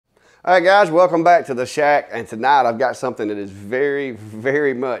All right, guys, welcome back to the shack. And tonight I've got something that is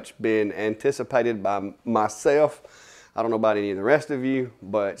very much been anticipated by myself. I don't know about any of the rest of you,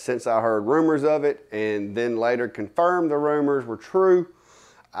 but since I heard rumors of it and then later confirmed the rumors were true,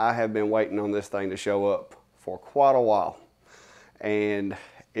 I have been waiting on this thing to show up for quite a while. And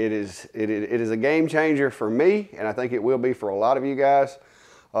it is a game changer for me, and I think it will be for a lot of you guys,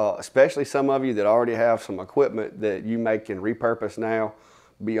 especially some of you that already have some equipment that you may can repurpose now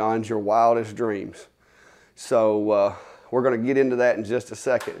beyond your wildest dreams. So we're going to get into that in just a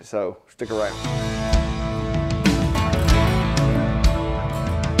second, so stick around.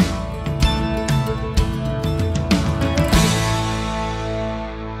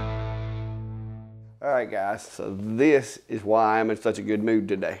 All right, guys, so this is why I'm in such a good mood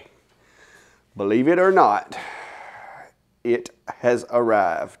today. Believe it or not, it has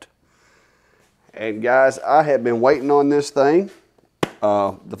arrived. And guys, I have been waiting on this thing.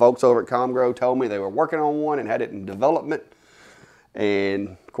 The folks over at Comgrow told me they were working on one and had it in development. And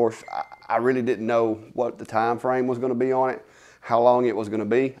of course, I really didn't know what the time frame was going to be on it, how long it was going to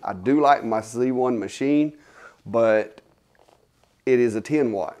be. I do like my Z1 machine, but it is a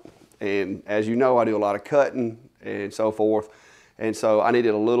 10 watt. And as you know, I do a lot of cutting and so forth. And so I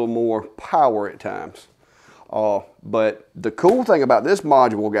needed a little more power at times. But the cool thing about this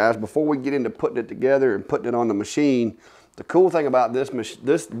module, guys, before we get into putting it together and putting it on the machine, the cool thing about this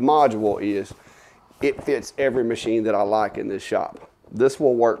module is it fits every machine that I like in this shop. This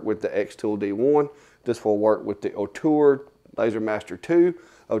will work with the X-Tool D1. This will work with the Otour LaserMaster 2,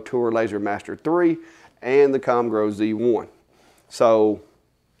 Otour LaserMaster 3, and the Comgrow Z1. So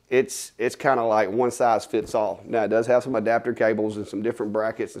it's kind of like one size fits all. Now it does have some adapter cables and some different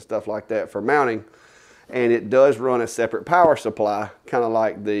brackets and stuff like that for mounting. And it does run a separate power supply, kind of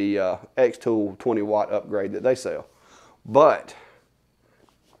like the X-Tool 20 watt upgrade that they sell. But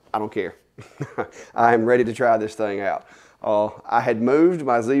I don't care. I am ready to try this thing out. I had moved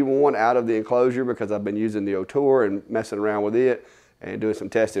my Z1 out of the enclosure because I've been using the Otour and messing around with it and doing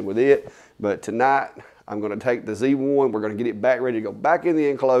some testing with it. But tonight I'm going to take the Z1, we're going to get it back ready to go back in the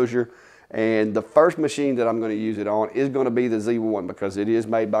enclosure. And the first machine that I'm going to use it on is going to be the Z1 because it is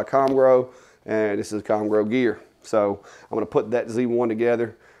made by Comgrow and this is Comgrow gear. So I'm going to put that Z1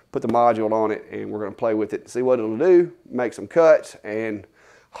 together, put the module on it, and we're going to play with it and see what it'll do, make some cuts, and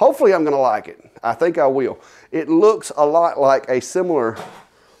hopefully I'm going to like it. I think I will. It looks a lot like a similar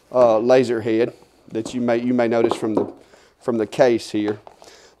laser head that you may notice from the case here.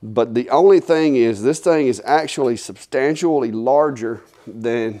 But the only thing is this thing is actually substantially larger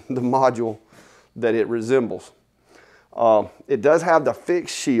than the module that it resembles. It does have the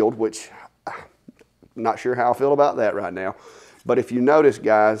fixed shield, which I'm not sure how I feel about that right now. But if you notice,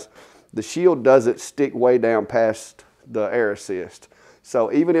 guys, the shield doesn't stick way down past the air assist.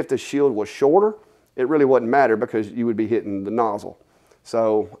 So even if the shield was shorter, it really wouldn't matter because you would be hitting the nozzle.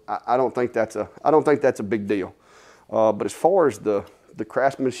 So I don't think that's a big deal. But as far as the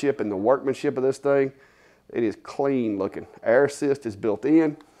craftsmanship and the workmanship of this thing, it is clean looking. Air assist is built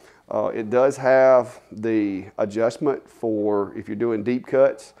in. It does have the adjustment for if you're doing deep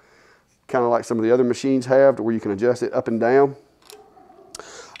cuts, kind of like some of the other machines have, to where you can adjust it up and down.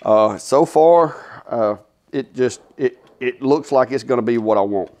 So far, it looks like it's going to be what I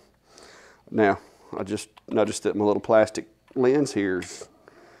want. Now, I just noticed that my little plastic lens here is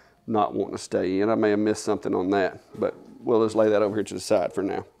not wanting to stay in. I may have missed something on that, but we'll just lay that over here to the side for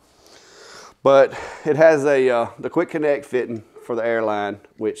now. But it has the quick connect fitting for the airline,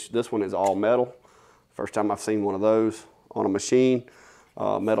 which this one is all metal. First time I've seen one of those on a machine.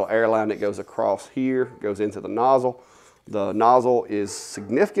 Metal airline that goes across here, goes into the nozzle. The nozzle is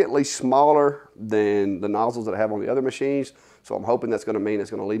significantly smaller than the nozzles that I have on the other machines, so I'm hoping that's going to mean it's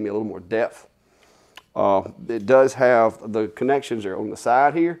going to leave me a little more depth. It does have, the connections are on the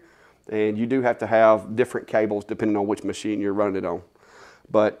side here, and you do have to have different cables depending on which machine you're running it on.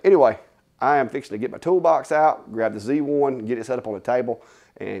 But anyway, I am fixing to get my toolbox out, grab the Z1, get it set up on the table,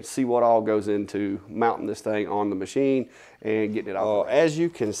 and see what all goes into mounting this thing on the machine and getting it off. As you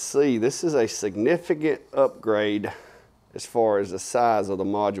can see, this is a significant upgrade as far as the size of the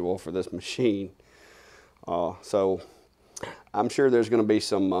module for this machine. So I'm sure there's going to be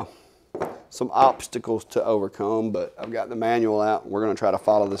some obstacles to overcome, but I've got the manual out and we're going to try to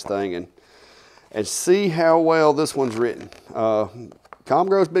follow this thing and see how well this one's written.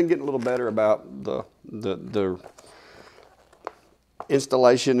 Comgrow's been getting a little better about the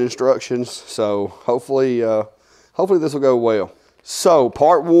installation instructions, so hopefully this will go well. So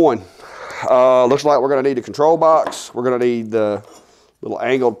part one. Looks like we're going to need a control box. We're going to need the little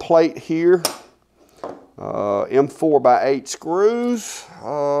angled plate here. M4 by 8 screws,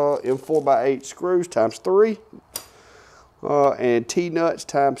 M4 by 8 screws times 3, and T-nuts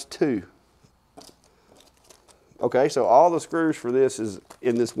times 2. Okay, so all the screws for this is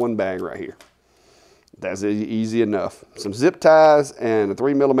in this one bag right here. That's easy enough. Some zip ties and a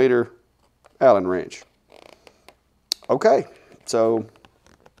 3mm Allen wrench. Okay, so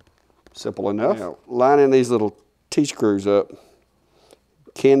simple enough. Now, lining these little T-screws up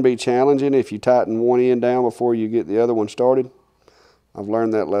can be challenging if you tighten one end down before you get the other one started. I've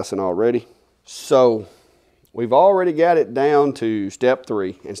learned that lesson already. So we've already got it down to step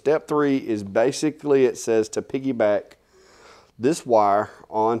 3. And step 3 is basically, it says to piggyback this wire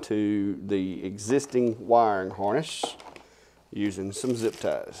onto the existing wiring harness using some zip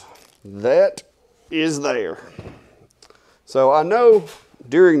ties. That is there. So I know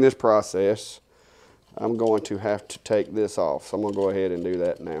during this process I'm going to have to take this off, so I'm going to go ahead and do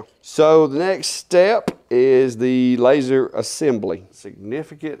that now. So the next step is the laser assembly.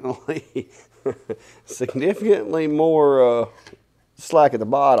 Significantly more slack at the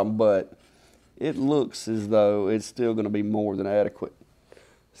bottom, but it looks as though it's still going to be more than adequate.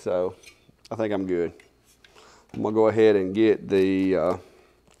 So I think I'm good. I'm going to go ahead and get the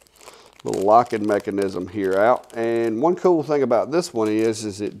little locking mechanism here out. And one cool thing about this one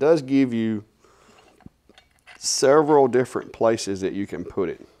is it does give you several different places that you can put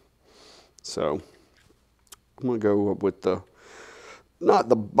it. So I'm going to go up with the, not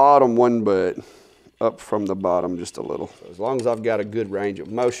the bottom one, but up from the bottom just a little. So as long as I've got a good range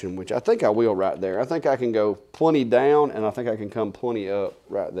of motion, which I think I will right there. I think I can go plenty down and I think I can come plenty up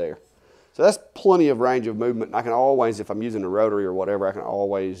right there. So that's plenty of range of movement. I can always, if I'm using a rotary or whatever, I can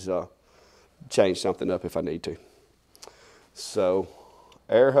always change something up if I need to. So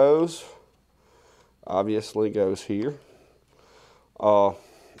air hose obviously goes here.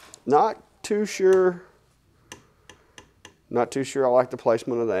 Not too sure I like the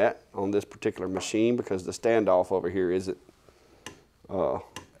placement of that on this particular machine because the standoff over here isn't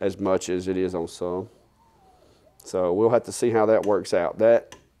as much as it is on some. So we'll have to see how that works out.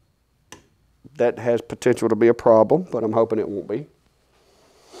 That has potential to be a problem, but I'm hoping it won't be.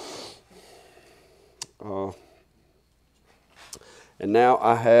 And now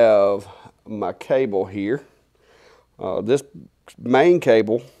I have my cable here. This main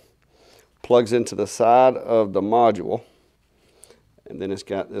cable plugs into the side of the module, and then it's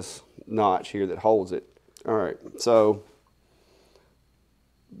got this notch here that holds it. All right, so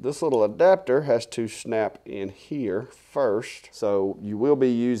this little adapter has to snap in here first. So you will be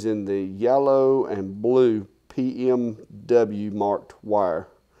using the yellow and blue PMW marked wire.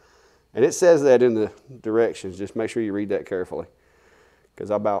 And it says that in the directions. Just make sure you read that carefully, because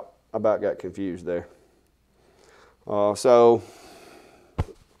I about got confused there. So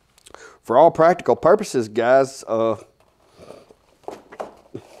for all practical purposes, guys,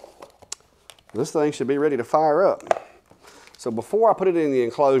 this thing should be ready to fire up. So before I put it in the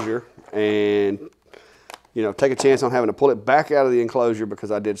enclosure and, you know, take a chance on having to pull it back out of the enclosure because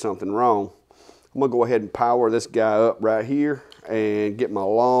I did something wrong, I'm gonna go ahead and power this guy up right here and get my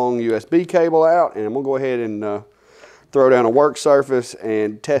long USB cable out, and I'm gonna go ahead and throw down a work surface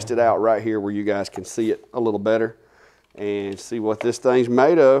and test it out right here where you guys can see it a little better and see what this thing's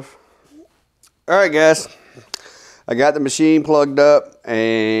made of. All right, guys, I got the machine plugged up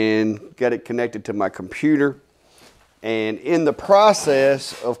and got it connected to my computer. And in the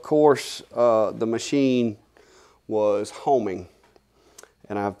process, of course, the machine was homing.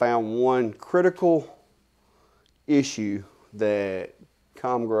 And I found one critical issue that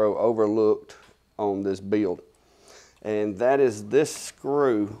Comgrow overlooked on this build. And that is this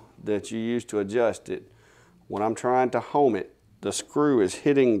screw that you use to adjust it. When I'm trying to home it, the screw is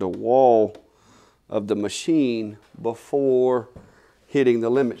hitting the wall of the machine before hitting the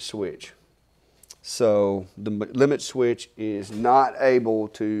limit switch. So the limit switch is not able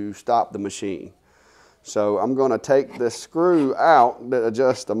to stop the machine. So I'm going to take this screw out that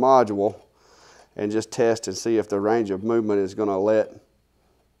adjusts the module and just test and see if the range of movement is going to let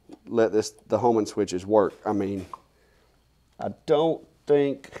the homing switches work. I mean, I don't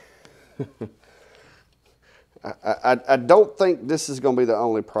think I don't think this is going to be the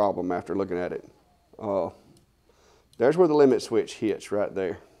only problem after looking at it. There's where the limit switch hits right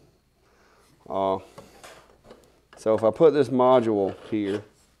there. So if I put this module here,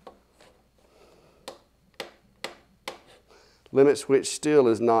 limit switch still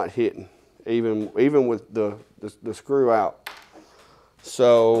is not hitting, even with the screw out.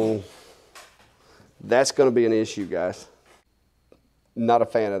 So that's going to be an issue, guys. Not a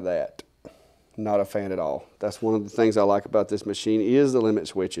fan of that. Not a fan at all. That's one of the things I like about this machine is the limit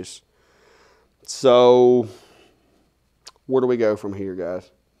switches. So where do we go from here, guys?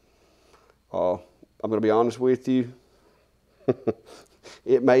 I'm going to be honest with you.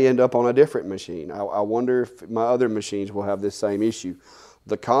 It may end up on a different machine. I wonder if my other machines will have this same issue.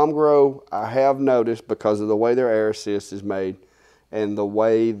 The Comgrow, I have noticed, because of the way their air assist is made and the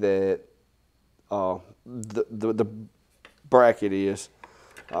way that the bracket is,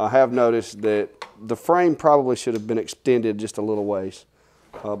 I have noticed that the frame probably should have been extended just a little ways.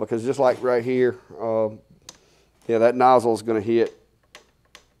 Because just like right here, yeah, that nozzle is going to hit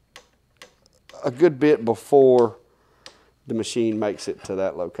a good bit before the machine makes it to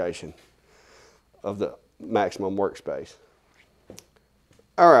that location of the maximum workspace.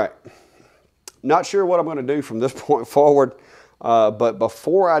 All right, not sure what I'm going to do from this point forward, but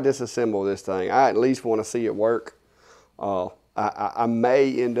before I disassemble this thing, I at least want to see it work. I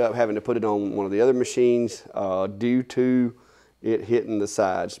may end up having to put it on one of the other machines due to it hitting the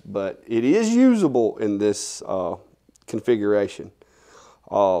sides, but it is usable in this configuration.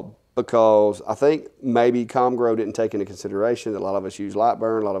 Because I think maybe Comgrow didn't take into consideration that a lot of us use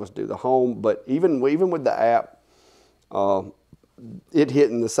Lightburn, a lot of us do the home, but even with the app, it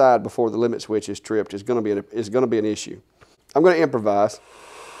hitting the side before the limit switch is tripped is going to be an issue. I'm going to improvise.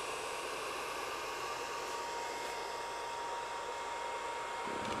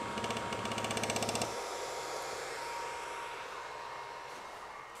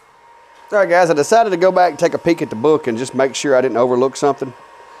 All right, guys, I decided to go back and take a peek at the book and just make sure I didn't overlook something.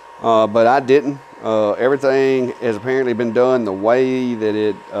 But I didn't. Everything has apparently been done the way that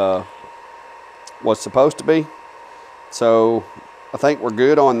it was supposed to be. So I think we're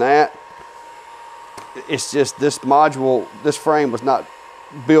good on that. It's just this module, this frame was not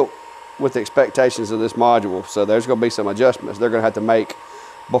built with the expectations of this module. So there's going to be some adjustments they're going to have to make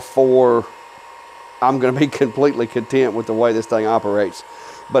before I'm going to be completely content with the way this thing operates.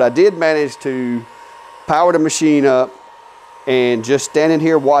 But I did manage to power the machine up, and just standing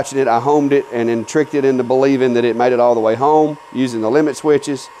here watching it, I homed it and then tricked it into believing that it made it all the way home using the limit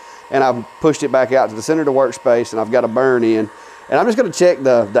switches. And I've pushed it back out to the center of the workspace, and I've got a burn in. And I'm just going to check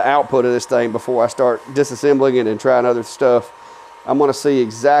the output of this thing before I start disassembling it and trying other stuff. I'm going to see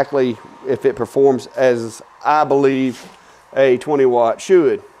exactly if it performs as I believe a 20 watt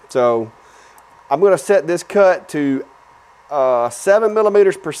should. So I'm going to set this cut to 7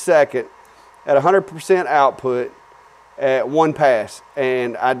 millimeters per second at 100% output at one pass.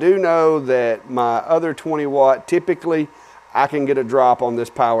 And I do know that my other 20 watt, typically I can get a drop on this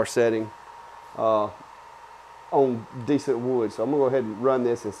power setting on decent wood. So I'm gonna go ahead and run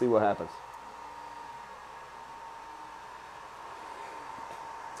this and see what happens.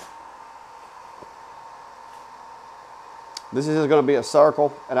 This is gonna be a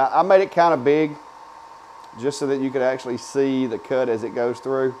circle, and I made it kind of big just so that you could actually see the cut as it goes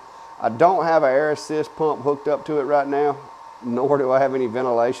through. I don't have an air assist pump hooked up to it right now, nor do I have any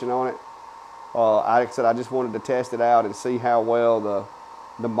ventilation on it. Like I said, I just wanted to test it out and see how well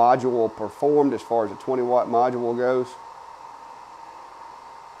the module performed as far as the 20 watt module goes.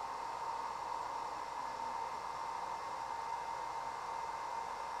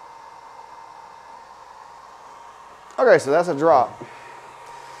 Okay, so that's a drop.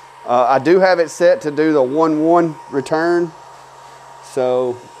 I do have it set to do the 1-1 return.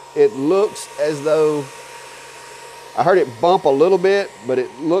 So it looks as though, I heard it bump a little bit, but it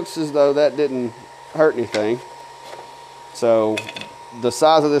looks as though that didn't hurt anything. So the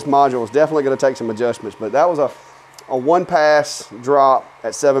size of this module is definitely going to take some adjustments, but that was a one pass drop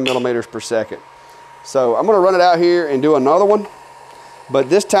at 7 millimeters per second. So I'm going to run it out here and do another one, but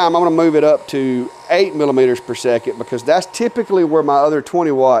this time I'm going to move it up to 8 millimeters per second, because that's typically where my other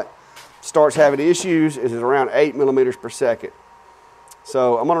 20 watt starts having issues, is around 8 millimeters per second.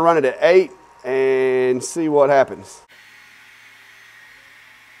 So I'm going to run it at 8 and see what happens.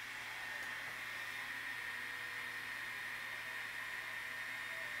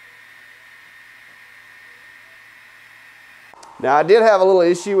 Now I did have a little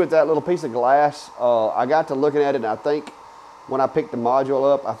issue with that little piece of glass. I got to looking at it, and I think when I picked the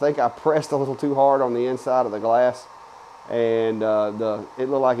module up, I think I pressed a little too hard on the inside of the glass, and it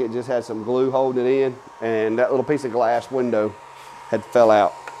looked like it just had some glue holding it in, and that little piece of glass window had fell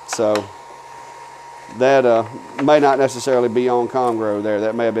out. So that may not necessarily be on Comgrow there.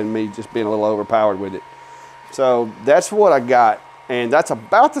 That may have been me just being a little overpowered with it. So that's what I got. And that's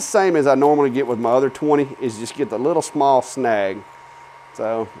about the same as I normally get with my other 20, is just get the little small snag.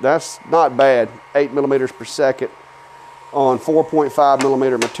 So that's not bad. 8 millimeters per second on 4.5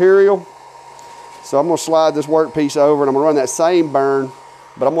 millimeter material. So I'm gonna slide this workpiece over, and I'm gonna run that same burn,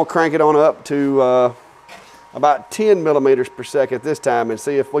 but I'm gonna crank it on up to about 10 millimeters per second this time and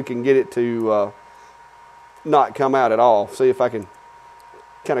see if we can get it to not come out at all. See if I can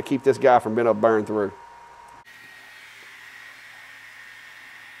kind of keep this guy from being able to burn through.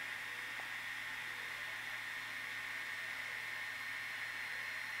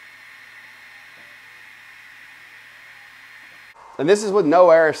 And this is with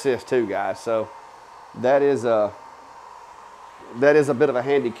no air assist too, guys, so that is a bit of a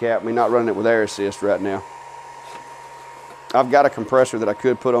handicap, me not running it with air assist right now. I've got a compressor that I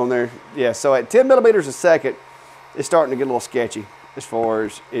could put on there. Yeah, so at 10 millimeters a second, it's starting to get a little sketchy as far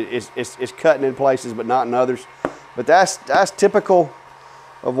as it's cutting in places but not in others. But that's typical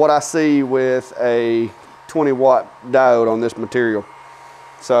of what I see with a 20-watt diode on this material.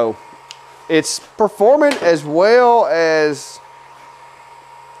 So it's performing as well as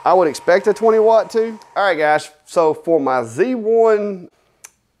I would expect a 20-watt to. All right, guys, so for my Z1,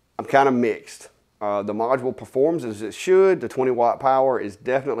 I'm kind of mixed. The module performs as it should. The 20-watt power is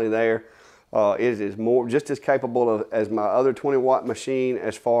definitely there. It is just as capable as my other 20-watt machine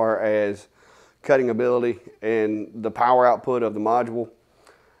as far as cutting ability and the power output of the module.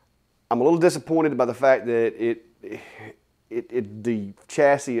 I'm a little disappointed by the fact that the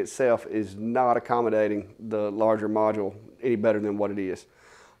chassis itself is not accommodating the larger module any better than what it is.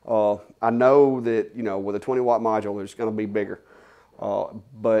 I know that, you know, with a 20-watt module, it's going to be bigger,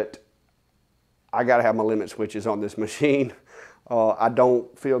 but I got to have my limit switches on this machine. I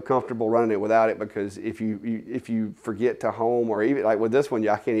don't feel comfortable running it without it, because if you forget to home, or even like with this one,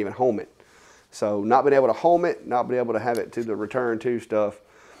 I can't even home it. So not being able to home it, not being able to have it to the return to stuff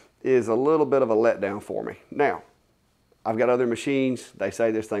is a little bit of a letdown for me. Now, I've got other machines. They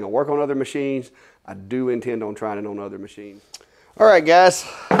say this thing will work on other machines. I do intend on trying it on other machines. All right, guys,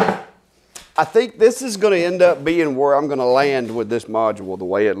 I think this is going to end up being where I'm going to land with this module, the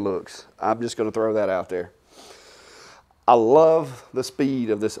way it looks. I'm just going to throw that out there. I love the speed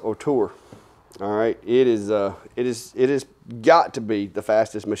of this Autour. All right, it is got to be the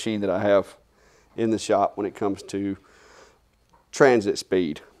fastest machine that I have in the shop when it comes to transit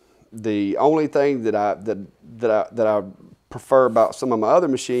speed. The only thing that I prefer about some of my other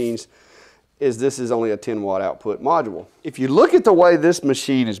machines is this is only a 10-watt output module. If you look at the way this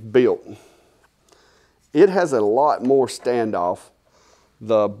machine is built, it has a lot more standoff.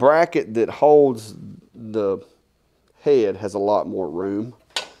 The bracket that holds the head has a lot more room.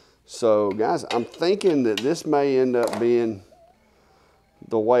 So guys, I'm thinking that this may end up being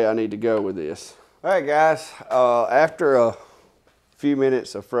the way I need to go with this. All right, guys, after a few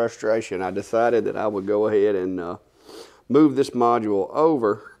minutes of frustration, I decided that I would go ahead and move this module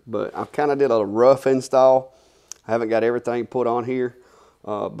over. But I kind of did a rough install. I haven't got everything put on here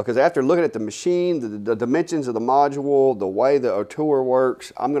because after looking at the machine, the dimensions of the module, the way the Autour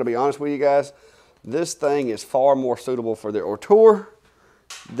works, I'm going to be honest with you guys, this thing is far more suitable for the Autour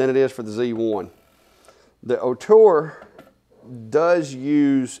than it is for the Z1. The Autour doesn't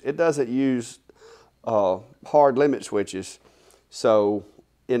use hard limit switches. So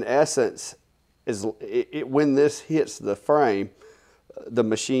in essence, when this hits the frame, the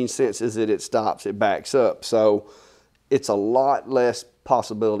machine senses that it stops, it backs up. So it's a lot less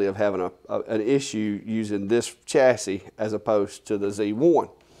possibility of having an issue using this chassis as opposed to the Z1.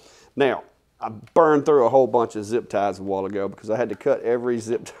 Now, I burned through a whole bunch of zip ties a while ago because I had to cut every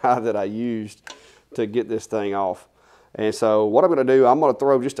zip tie that I used to get this thing off. And so what I'm going to do, I'm going to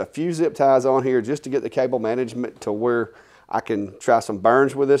throw just a few zip ties on here just to get the cable management to where I can try some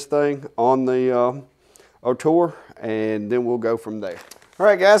burns with this thing on the Autour, and then we'll go from there. All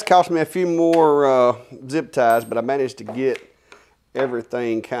right, guys, cost me a few more zip ties, but I managed to get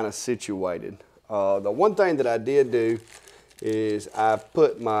everything kind of situated. The one thing that I did do is I've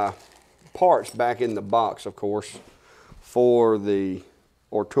put my parts back in the box, of course, for the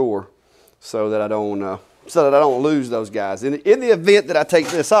Autour, so that I don't lose those guys. In the event that I take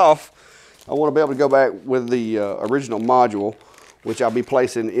this off, I want to be able to go back with the original module, which I'll be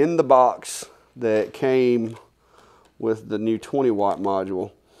placing in the box that came with the new 20-watt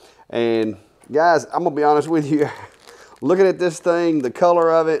module. And guys, I'm gonna be honest with you, looking at this thing, the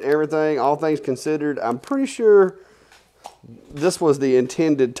color of it, everything, all things considered, I'm pretty sure this was the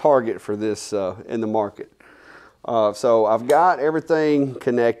intended target for this in the market. So I've got everything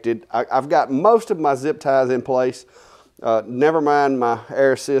connected. I've got most of my zip ties in place. Never mind my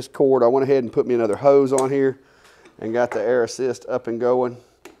air assist cord. I went ahead and put me another hose on here and got the air assist up and going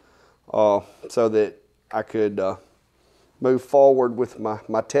so that I could move forward with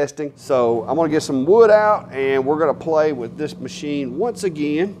my testing. So I'm gonna get some wood out and we're gonna play with this machine once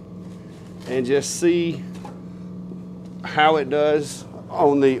again and just see how it does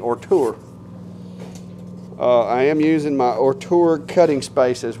on the Autour. I am using my Ortour cutting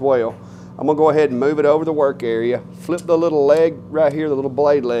space as well. I'm gonna go ahead and move it over the work area, flip the little leg right here, the little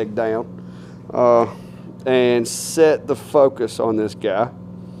blade leg down, and set the focus on this guy.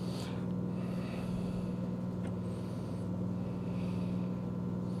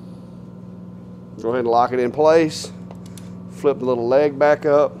 Go ahead and lock it in place. Flip the little leg back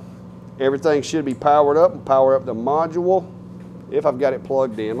up. Everything should be powered up. Power up the module if I've got it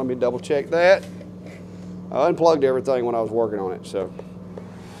plugged in. Let me double check that. I unplugged everything when I was working on it, so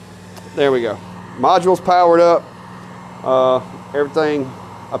there we go. Module's powered up. Everything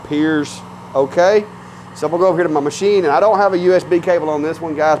appears okay. So I'm gonna go over here to my machine, and I don't have a USB cable on this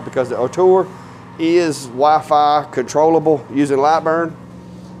one, guys, because the Ortour is Wi-Fi controllable using Lightburn.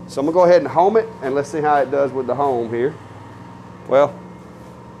 So I'm gonna go ahead and home it, and let's see how it does with the home here. Well,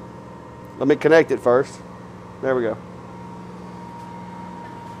 let me connect it first. There we go.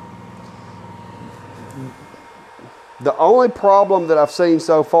 The only problem that I've seen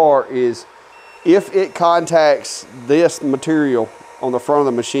so far is if it contacts this material on the front of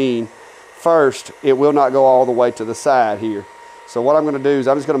the machine first, it will not go all the way to the side here. So what I'm gonna do is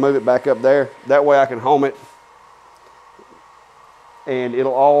I'm just gonna move it back up there. That way I can home it, and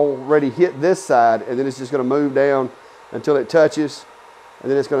it'll already hit this side, and then it's just gonna move down until it touches, and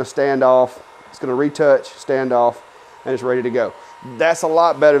then it's gonna stand off. It's gonna retouch, stand off, and it's ready to go. That's a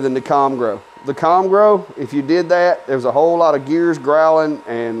lot better than the Comgrow. The Comgrow, if you did that, there was a whole lot of gears growling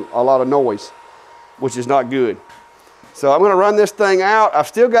and a lot of noise, which is not good. So I'm gonna run this thing out. I've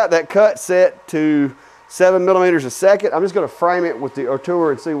still got that cut set to 7 millimeters a second. I'm just gonna frame it with the Ortour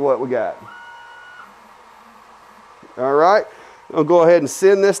and see what we got. All right. I'll go ahead and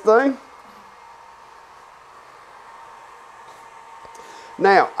send this thing.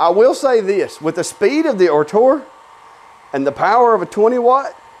 Now, I will say this, with the speed of the Ortour and the power of a 20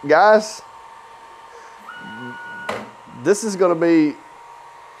 watt, guys, this is gonna be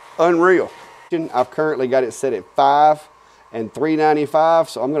unreal. I've currently got it set at 5 and 395,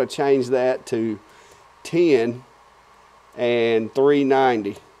 so I'm gonna change that to 10 and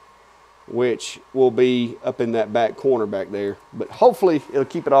 390. Which will be up in that back corner back there. But hopefully it'll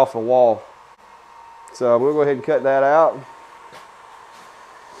keep it off the wall. So I'm gonna go ahead and cut that out.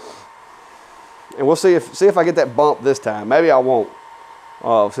 And we'll see if I get that bump this time. Maybe I won't,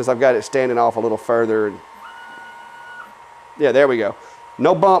 since I've got it standing off a little further. And yeah, there we go.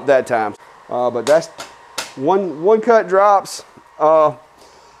 No bump that time. But that's one cut drops. I'm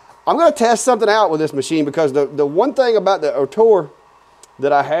gonna test something out with this machine, because the one thing about the Ortour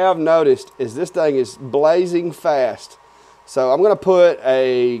that I have noticed is this thing is blazing fast. So I'm gonna put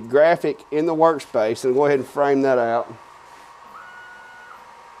a graphic in the workspace and go ahead and frame that out.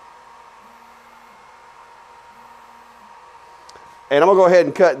 And I'm gonna go ahead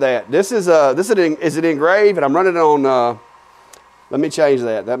and cut that. This is an engraved, and I'm running it on, let me change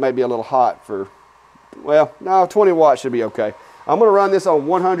that. That may be a little hot for, well, no, 20 watts should be okay. I'm gonna run this on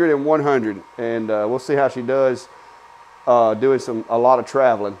 100 and 100, and we'll see how she does. Doing a lot of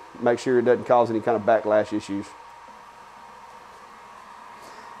traveling. Make sure it doesn't cause any kind of backlash issues.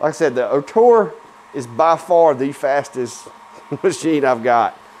 Like I said, the Ortour is by far the fastest machine I've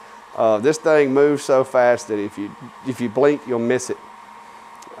got. This thing moves so fast that if you blink, you'll miss it.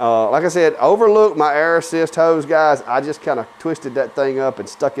 Like I said, overlook my air assist hose, guys. I just kind of twisted that thing up and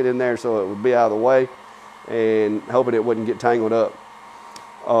stuck it in there so it would be out of the way, and hoping it wouldn't get tangled up.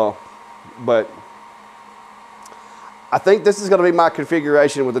 But I think this is going to be my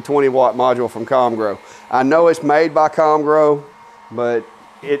configuration with the 20 watt module from Comgrow. I know it's made by Comgrow, but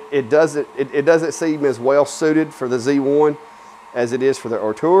it doesn't seem as well suited for the Z1 as it is for the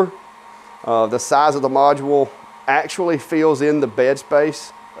Ortour. The size of the module actually fills in the bed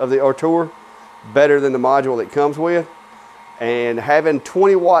space of the Ortour better than the module it comes with. And having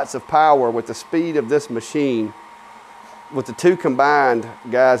 20 watts of power with the speed of this machine, with the two combined,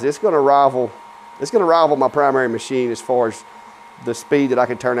 guys, it's going to rival my primary machine as far as the speed that I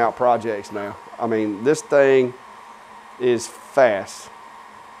can turn out projects now. I mean, this thing is fast.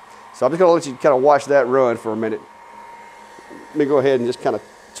 So I'm just gonna let you kind of watch that run for a minute. Let me go ahead and just kind of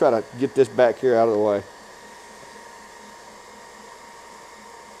try to get this back here out of the way.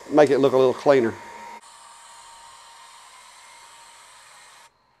 Make it look a little cleaner.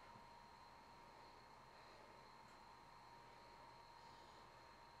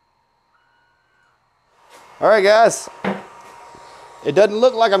 All right, guys, it doesn't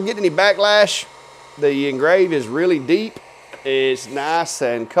look like I'm getting any backlash. The engrave is really deep. It's nice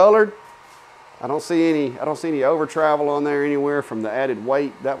and colored. I don't see any over travel on there anywhere from the added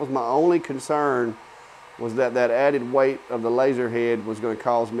weight. That was my only concern, was that added weight of the laser head was going to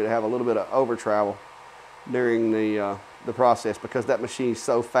cause me to have a little bit of over travel. during the process because that machine's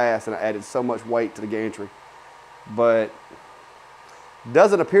so fast and I added so much weight to the gantry. But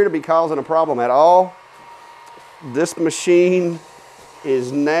doesn't appear to be causing a problem at all. This machine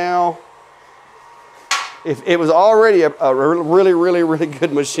is now, if it was already a really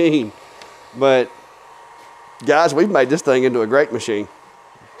good machine, but guys, we've made this thing into a great machine.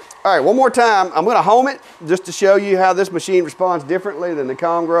 All right, one more time, I'm gonna home it just to show you how this machine responds differently than the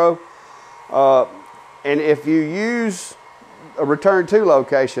Comgrow. And if you use a return to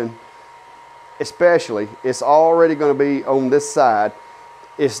location, especially, it's already gonna be on this side.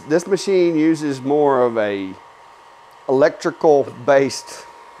 This machine uses more of a electrical based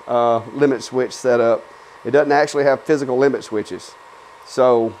limit switch setup. It doesn't actually have physical limit switches.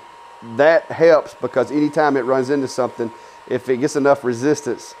 So that helps because anytime it runs into something, if it gets enough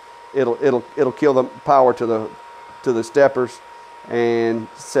resistance, it'll kill the power to the steppers and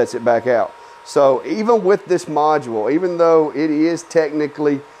sets it back out. So even with this module, even though it is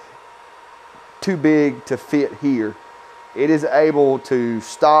technically too big to fit here, it is able to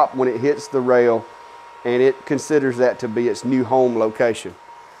stop when it hits the rail, and it considers that to be its new home location.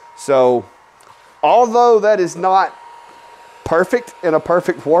 So although that is not perfect in a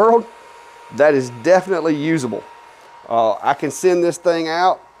perfect world, that is definitely usable. I can send this thing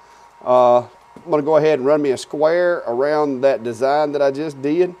out. I'm gonna go ahead and run me a square around that design that I just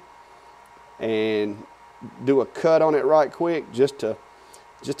did and do a cut on it right quick just to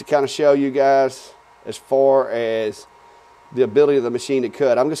kind of show you guys as far as the ability of the machine to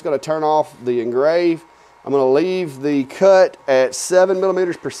cut. I'm just gonna turn off the engrave. I'm gonna leave the cut at 7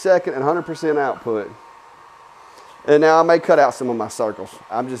 millimeters per second and 100% output. And now I may cut out some of my circles.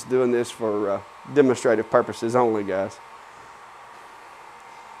 I'm just doing this for demonstrative purposes only, guys.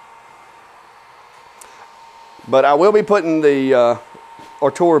 But I will be putting the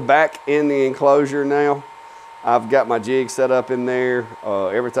Ortour back in the enclosure now. I've got my jig set up in there.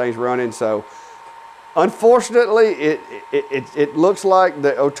 Everything's running. So unfortunately, it looks like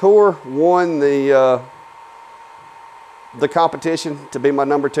the Ortour won the competition to be my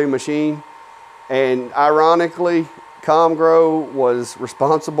 #2 machine. And ironically, Comgrow was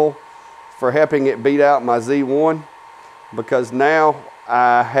responsible for helping it beat out my Z1, because now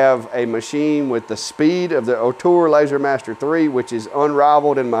I have a machine with the speed of the Ortour LaserMaster 3, which is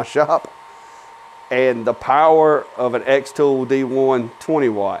unrivaled in my shop, and the power of an X-Tool D1 20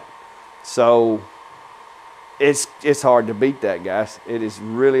 watt. So it's hard to beat that, guys. It is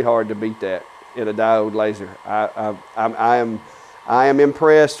really hard to beat that in a diode laser. I am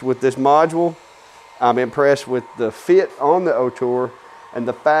impressed with this module. I'm impressed with the fit on the Ortour and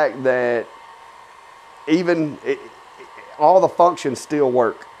the fact that even all the functions still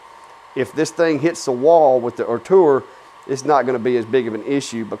work. If this thing hits the wall with the Ortour, it's not going to be as big of an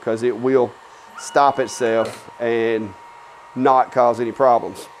issue because it will stop itself and not cause any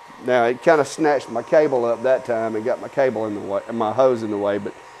problems. Now, it kind of snatched my cable up that time and got my cable in the way, and my hose in the way,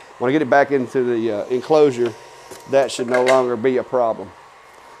 but when I get it back into the enclosure, that should no longer be a problem.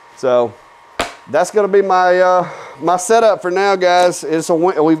 So that's going to be my my setup for now, guys.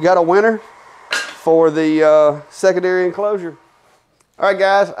 We've got a winner for the secondary enclosure. All right,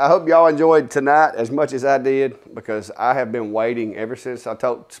 guys, I hope y'all enjoyed tonight as much as I did, because I have been waiting ever since I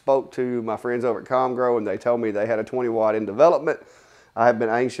spoke to my friends over at Comgrow and they told me they had a 20 watt in development. I have been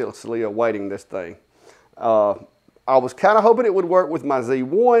anxiously awaiting this thing. I was kind of hoping it would work with my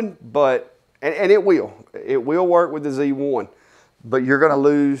Z1, but, and it will. It will work with the Z1, but you're gonna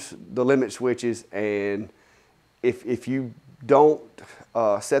lose the limit switches, and if you don't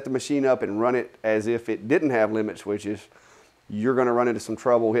set the machine up and run it as if it didn't have limit switches, you're gonna run into some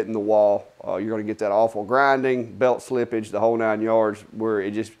trouble hitting the wall. You're gonna get that awful grinding, belt slippage, the whole 9 yards, where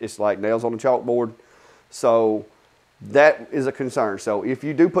it's like nails on a chalkboard. So that is a concern. So if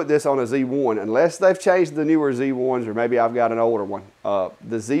you do put this on a Z1, unless they've changed the newer Z1s, or maybe I've got an older one,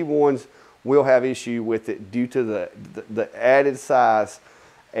 the Z1s will have issue with it due to the added size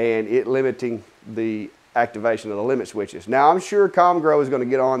and it limiting the activation of the limit switches. Now, I'm sure Comgrow is going to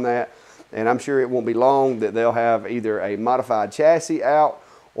get on that, and I'm sure it won't be long that they'll have either a modified chassis out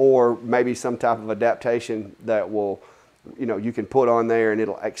or maybe some type of adaptation that will, you can put on there and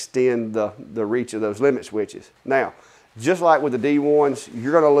it'll extend the reach of those limit switches. Now, just like with the D1s,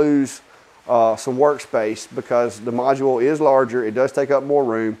 you're going to lose some workspace because the module is larger, it does take up more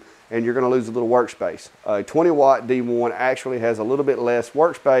room, and you're going to lose a little workspace. A 20 watt D1 actually has a little bit less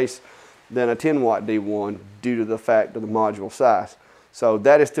workspace than a 10 watt D1 due to the fact of the module size. So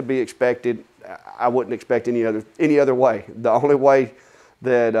that is to be expected. I wouldn't expect any other way. The only way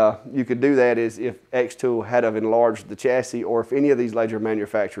that you could do that is if X-Tool had have enlarged the chassis, or if any of these laser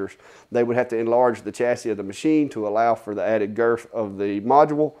manufacturers, they would have to enlarge the chassis of the machine to allow for the added girth of the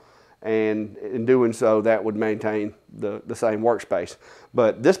module, and in doing so that would maintain the same workspace.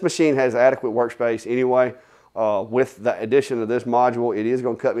 But this machine has adequate workspace anyway. With the addition of this module, it is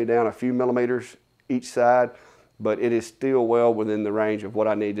going to cut me down a few millimeters each side, but it is still well within the range of what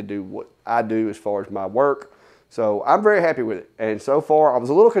I need to do, what I do as far as my work. So I'm very happy with it. And so far, I was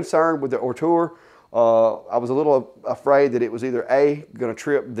a little concerned with the Ortour. I was a little afraid that it was either A, going to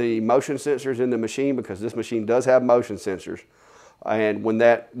trip the motion sensors in the machine, because this machine does have motion sensors. And when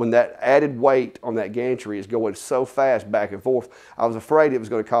that added weight on that gantry is going so fast back and forth, I was afraid it was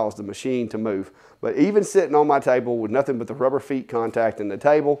going to cause the machine to move. But even sitting on my table with nothing but the rubber feet contacting the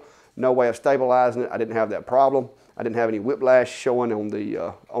table, no way of stabilizing it, I didn't have that problem. I didn't have any whiplash showing on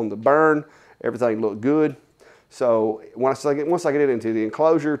the burn. Everything looked good. So once I get it into the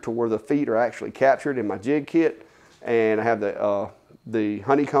enclosure to where the feet are actually captured in my jig kit, and I have the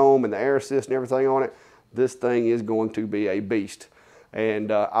honeycomb and the air assist and everything on it, this thing is going to be a beast.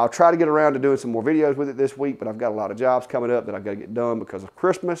 And I'll try to get around to doing some more videos with it this week, but I've got a lot of jobs coming up that I've got to get done because of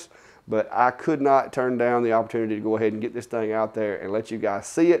Christmas. But I could not turn down the opportunity to go ahead and get this thing out there and let you guys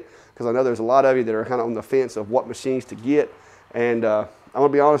see it, because I know there's a lot of you that are kind of on the fence of what machines to get. And I'm going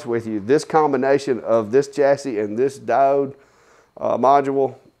to be honest with you, this combination of this chassis and this diode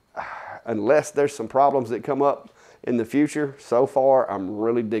module, unless there's some problems that come up in the future, so far I'm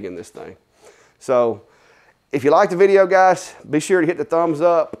really digging this thing. So if you like the video, guys, be sure to hit the thumbs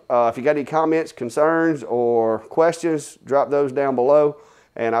up. If you got any comments, concerns, or questions, drop those down below,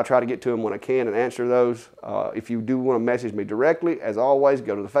 and I'll try to get to them when I can and answer those. If you do want to message me directly, as always,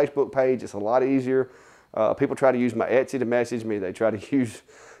 go to the Facebook page. It's a lot easier. People try to use my Etsy to message me. They try to use,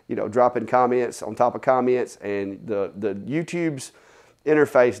 dropping comments on top of comments, and the YouTube's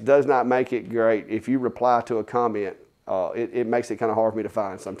interface does not make it great. If you reply to a comment, it makes it kind of hard for me to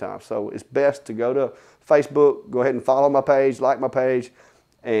find sometimes. So it's best to go to Facebook, go ahead and follow my page, like my page,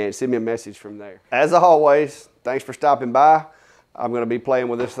 and send me a message from there. As always, thanks for stopping by. I'm going to be playing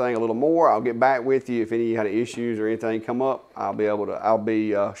with this thing a little more. I'll get back with you if any kind of issues or anything come up. I'll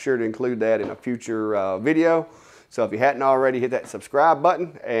be sure to include that in a future video. So if you hadn't already, hit that subscribe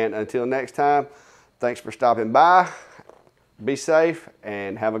button. And until next time, thanks for stopping by. Be safe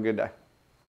and have a good day.